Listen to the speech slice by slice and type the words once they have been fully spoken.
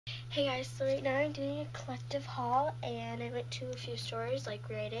Hey guys, so right now I'm doing a collective haul, and I went to a few stores like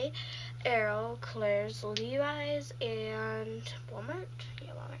Rite Aid, Arrow, Claire's, Levi's, and Walmart.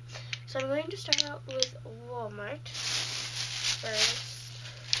 Yeah, Walmart. So I'm going to start out with Walmart first.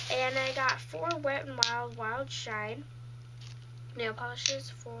 And I got 4 Wet n Wild Shine nail polishes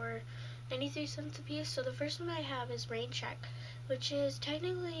for 93 cents a piece. So the first one I have is Rain Check, which is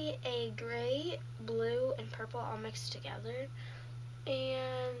technically a gray, blue, and purple all mixed together.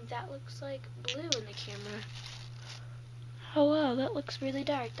 And that looks like blue in the camera. Oh wow, that looks really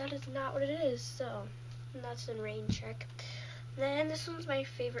dark. That is not what it is. So, that's in Rain Check. Then this one's my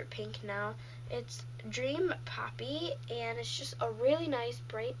favorite pink now. It's Dream Poppy, and it's just a really nice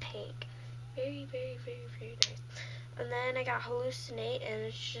bright pink. Very, very, very, very nice. And then I got Hallucinate, and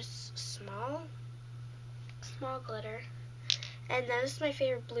it's just small glitter. And then this is my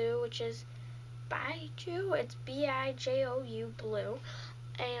favorite blue, which is Bijou. It's Bijou blue,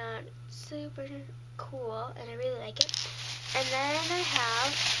 and super cool, and I really like it. And then I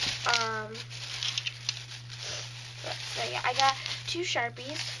have I got 2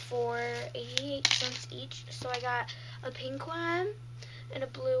 Sharpies for 88 cents each. So I got a pink one and a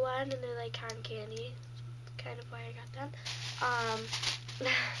blue one, and they're like cotton candy. That's kind of why I got them.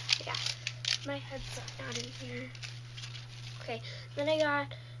 Yeah, my head's not in here. Okay, then I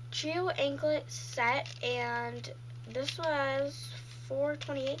got Trio anklet set, and this was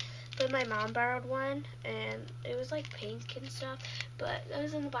 $4.28, but my mom borrowed one, and it was like pink and stuff, but that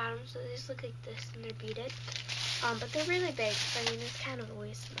was in the bottom, so they just look like this, and they're beaded. But they're really big, so I mean, it's kind of a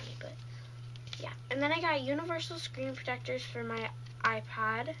waste of money, but yeah. And then I got universal screen protectors for my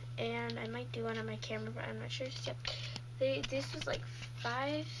iPod, and I might do one on my camera, but I'm not sure just yet. This was like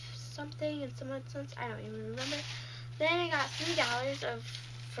 5 something and some odd cents, I don't even remember. Then I got $3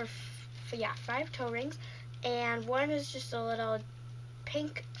 for 5 toe rings, and one is just a little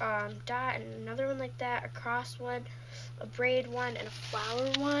pink dot, and another one like that, a cross one, a braid one, and a flower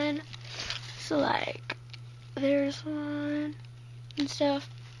one. So like, there's one and stuff.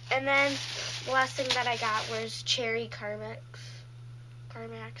 And then the last thing that I got was cherry Carmex,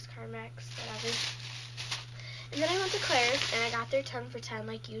 whatever. And then I went to Claire's, and I got their 10 for 10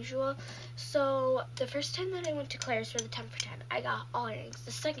 like usual. So the first time that I went to Claire's for the 10 for 10, I got all earrings.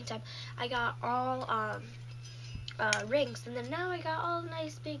 The second time, I got all rings. And then now I got all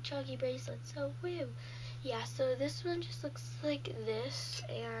nice big chunky bracelets. So woo. Yeah, so this one just looks like this,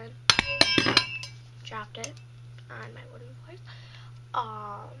 and dropped it on my wooden floors.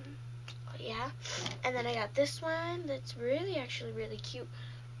 Yeah. And then I got this one that's actually really cute.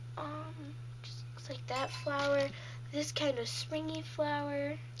 Just looks like that flower. This kind of springy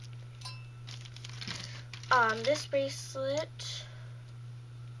flower. This bracelet.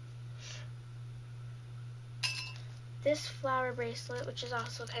 This flower bracelet, which is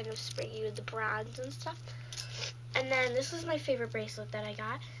also kind of springy with the bronze and stuff. And then this is my favorite bracelet that I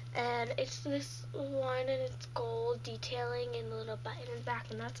got. And it's this one, and it's gold detailing and a little button in the back,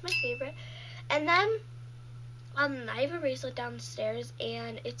 and that's my favorite. And then I have a bracelet downstairs,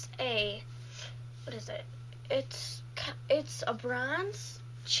 and it's what is it? It's a bronze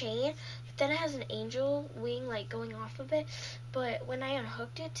chain, but then it has an angel wing like going off of it. But when I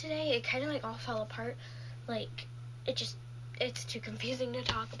unhooked it today, it kind of like all fell apart. Like it's too confusing to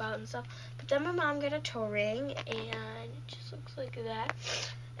talk about and stuff. But then my mom got a toe ring, and it just looks like that.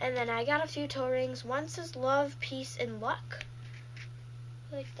 And then I got a few toe rings. One says love, peace, and luck.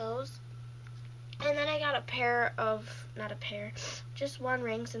 Like those. And then I got just one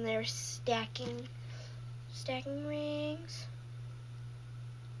rings, and they're stacking rings.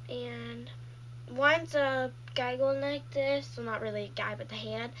 And one's a guy going like this, so not really a guy, but the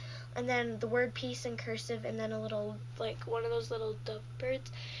hand. And then the word peace in cursive, and then a little, like one of those little dove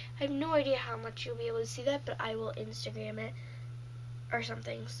birds. I have no idea how much you'll be able to see that, but I will Instagram it or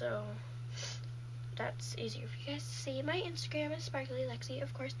something, so that's easier for you guys to see. My Instagram is Sparkly Lexi,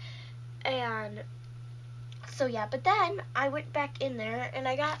 of course. And so yeah, but then I went back in there, and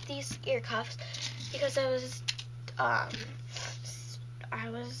I got these ear cuffs because I was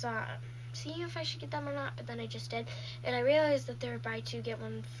seeing if I should get them or not, but then I just did, and I realized that they were buy 2 get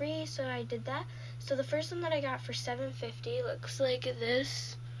 1 free, so I did that. So the first one that I got for $7.50 looks like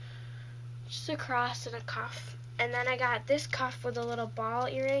this, just a cross and a cuff. And then I got this cuff with a little ball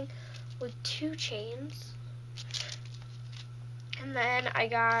earring with 2 chains. And then I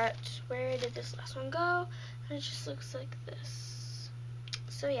got, where did this last one go? And it just looks like this.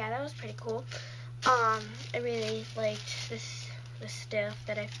 So yeah, that was pretty cool. I really liked this stuff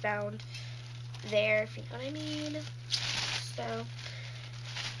that I found there, if you know what I mean. So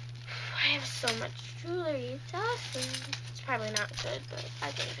I have so much jewelry. It's awesome. It's It's probably not good, but I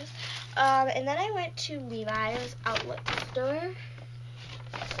think it is. And then I went to Levi's outlet store,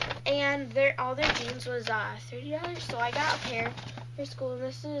 and all their jeans was $30. So I got a pair for school.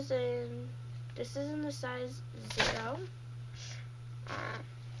 This is in the size 0.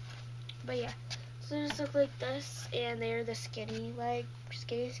 But yeah, so they just look like this, and they're the skinny leg.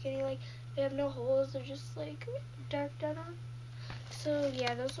 They have no holes. They're just like dark denim. So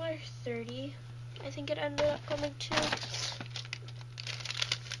yeah, those were 30. I think it ended up coming to.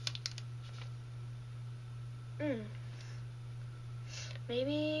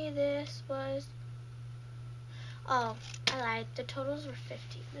 Maybe this was. Oh, I lied. The totals were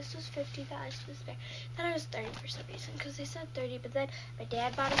 50. This was $50 for this pair. I thought it was 30 for some reason because they said 30, but then my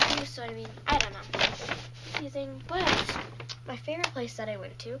dad bought them too, so I mean, I don't know. Confusing, but my favorite place that I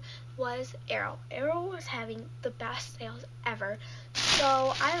went to was Arrow. Arrow was having the best sales ever,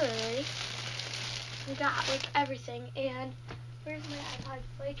 so I literally got like everything. And where's my iPod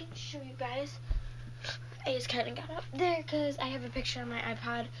so I can show you guys? I just kind of got up there because I have a picture on my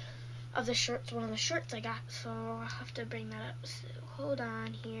iPod of the shorts, one of the shorts I got, so I'll have to bring that up. So hold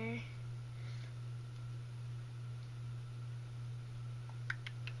on here.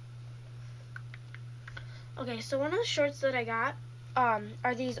 Okay, so one of the shorts that I got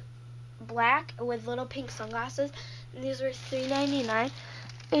are these black with little pink sunglasses, and these were $3.99,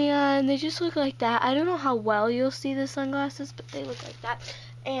 and they just look like that. I don't know how well you'll see the sunglasses, but they look like that.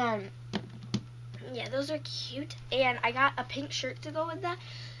 And yeah, those are cute, and I got a pink shirt to go with that.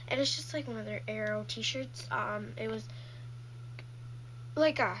 And it's just like one of their Arrow t-shirts. It was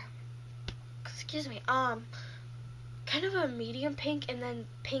like kind of a medium pink, and then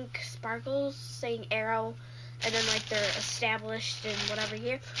pink sparkles saying Arrow, and then like they're established in whatever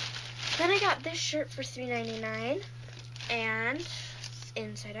year. Then I got this shirt for $3.99, and it's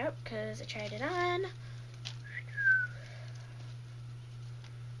inside out because I tried it on.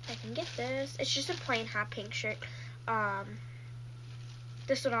 I can get this. It's just a plain hot pink shirt.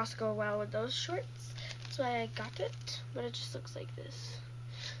 This would also go well with those shorts. That's why I got it. But it just looks like this.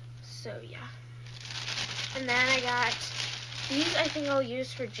 So, yeah. And then I got these. I think I'll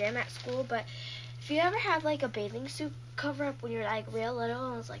use for gym at school. But if you ever had, like, a bathing suit cover up when you're, like, real little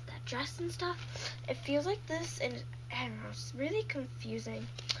and it was, like, that dress and stuff, it feels like this. And, I don't know, it's really confusing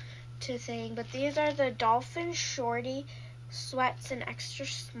to think. But these are the Dolphin Shorty sweats in extra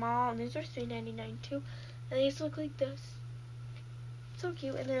small. And these are $3.99, too. And these look like this. So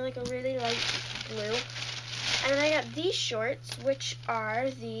cute, and they're like a really light blue. And then I got these shorts, which are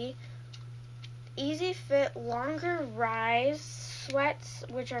the Easy Fit Longer Rise sweats,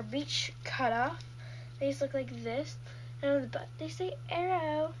 which are beach cutoff. They just look like this, and on the butt they say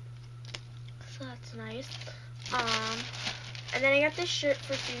Arrow, so that's nice. And then I got this shirt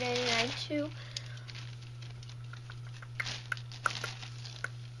for $3.99 too.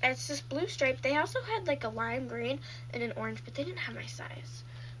 And it's this blue stripe. They also had like a lime green and an orange, but they didn't have my size.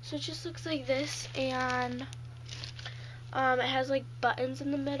 So it just looks like this, and it has like buttons in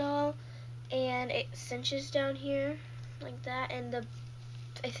the middle, and it cinches down here like that. And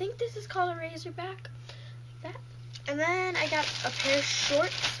I think this is called a razorback, like that. And then I got a pair of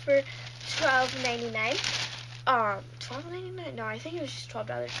shorts for $12.99. $12.99? No, I think it was just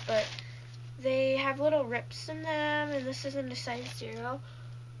 $12. But they have little rips in them, and this is in the size 0.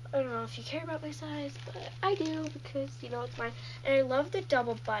 I don't know if you care about my size, but I do because, you know, it's mine. And I love the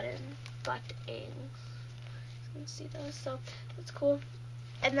double buttons. You can see those, so that's cool.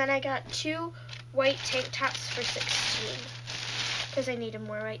 And then I got 2 white tank tops for $16 because I needed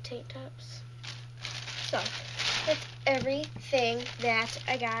more white tank tops. So that's everything that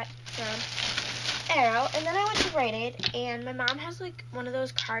I got from Arrow. And then I went to Rite Aid, and my mom has like one of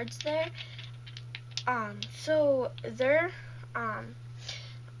those cards there. So they're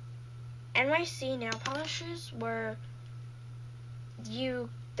NYC nail polishes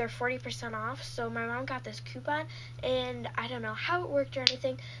they're 40% off. So my mom got this coupon, and I don't know how it worked or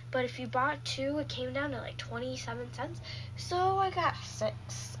anything, but if you bought 2, it came down to like 27 cents. So I got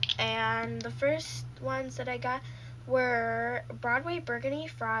 6, and the first ones that I got were Broadway Burgundy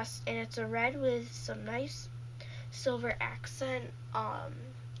Frost, and it's a red with some nice silver accent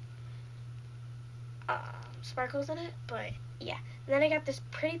sparkles in it, but yeah. And then I got this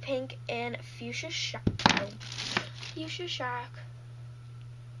pretty pink and fuchsia shock.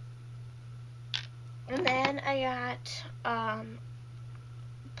 And then I got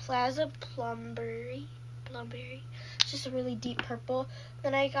Plaza Plumberry. It's just a really deep purple.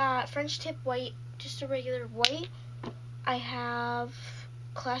 Then I got French tip white, just a regular white. I have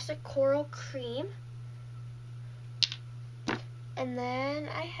classic coral cream. And then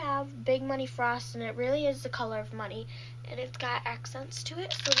I have Big Money Frost, and it really is the color of money. and it's got accents to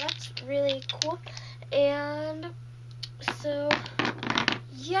it, so that's really cool. And so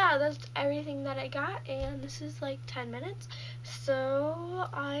yeah, that's everything that I got, and this is like 10 minutes, so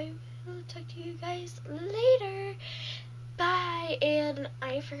I will talk to you guys later. Bye. And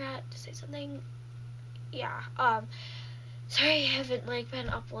I forgot to say something. Yeah, sorry I haven't like been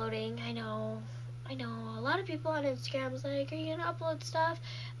uploading. I know a lot of people on Instagram's like, are you gonna upload stuff?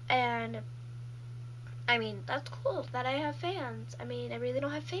 And I mean, that's cool that I have fans. I mean, I really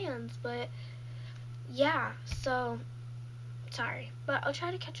don't have fans, but yeah, so sorry, but I'll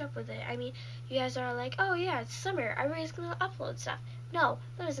try to catch up with it. I mean, you guys are like, oh yeah, it's summer, everybody's gonna upload stuff. No,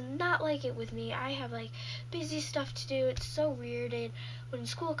 that is not like it with me. I have like busy stuff to do. It's so weird. And when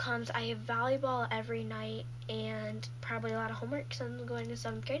school comes, I have volleyball every night and probably a lot of homework because I'm going to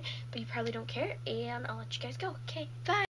 7th grade. But you probably don't care, and I'll let you guys go. Okay, bye.